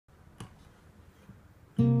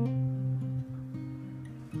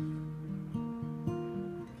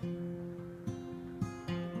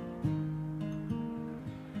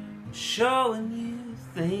showing you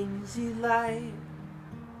things you like,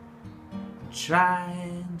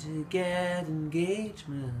 trying to get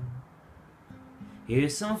engagement.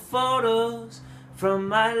 Here's some photos from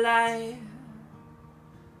my life,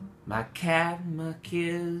 my cat and my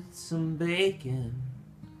kids, some bacon.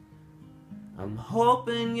 I'm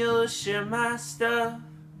hoping you'll share my stuff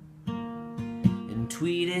and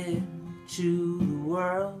tweet it to the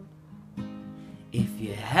world. If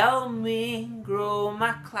you help me grow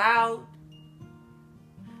my clout,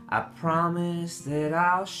 I promise that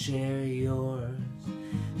I'll share yours.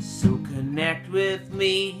 So connect with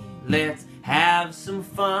me, let's have some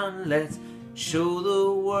fun. Let's show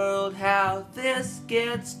the world how this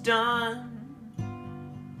gets done.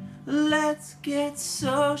 Let's get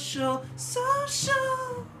social,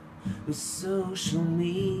 social with social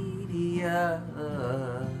media.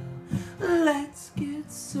 Let's get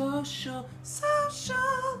social,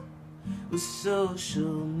 social with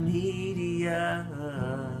social media,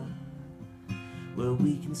 where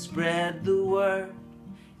we can spread the word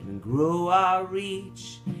and grow our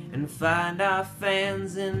reach and find our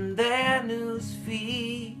fans in their news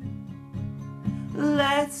feed.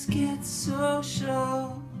 Let's get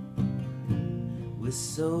social with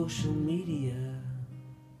social media.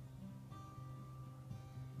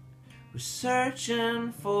 We're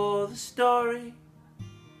searching for the story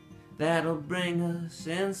that'll bring us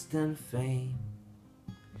instant fame.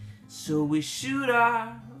 So we shoot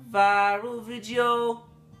our viral video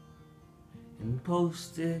and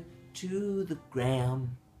post it to the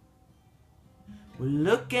gram. We're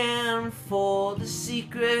looking for the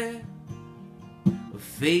secret of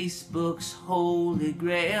Facebook's holy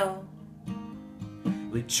grail.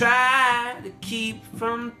 We try to keep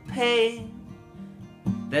from pain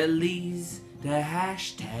that leads to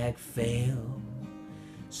hashtag fail.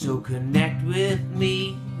 So connect with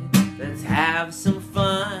me, let's have some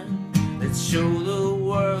fun. Let's show the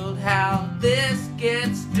world how this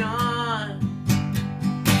gets done.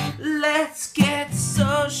 Let's get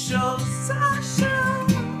social, social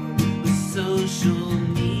with social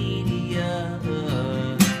media.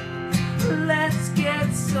 Let's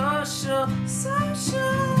get social,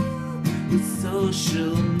 social with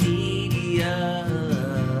social media,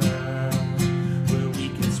 where we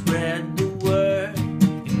can spread the word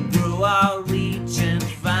and grow our reach and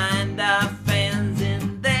find our fans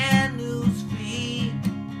in their news feed.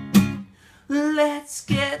 Let's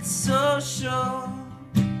get social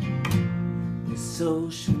with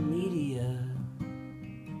social media.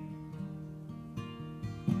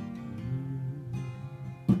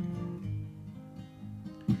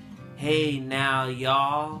 Hey now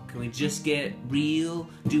y'all, can we just get real?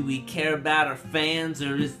 Do we care about our fans,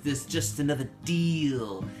 or is this just another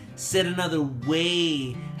deal? Said another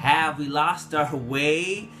way, have we lost our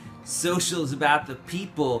way? Social's about the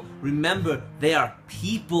people, remember they are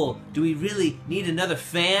people. Do we really need another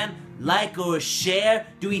fan, like or share?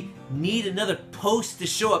 Do we need another post to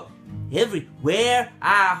show up everywhere?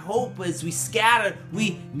 I hope as we scatter,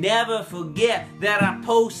 we never forget that our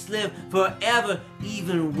posts live forever,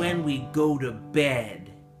 even when we go to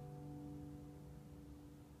bed.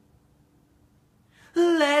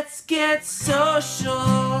 Let's get social,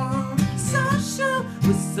 social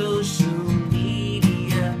with social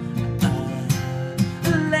media.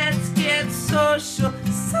 Let's get social,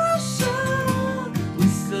 social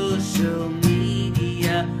with social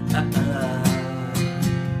media.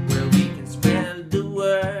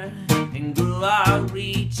 Our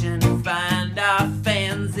reach and find our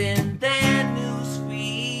fans in their news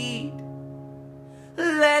feed.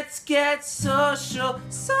 Let's get social,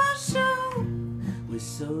 social with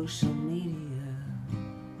social media.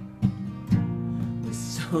 With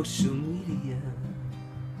social media.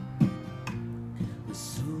 With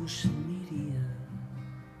social media.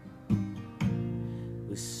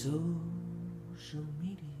 With social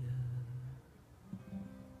media.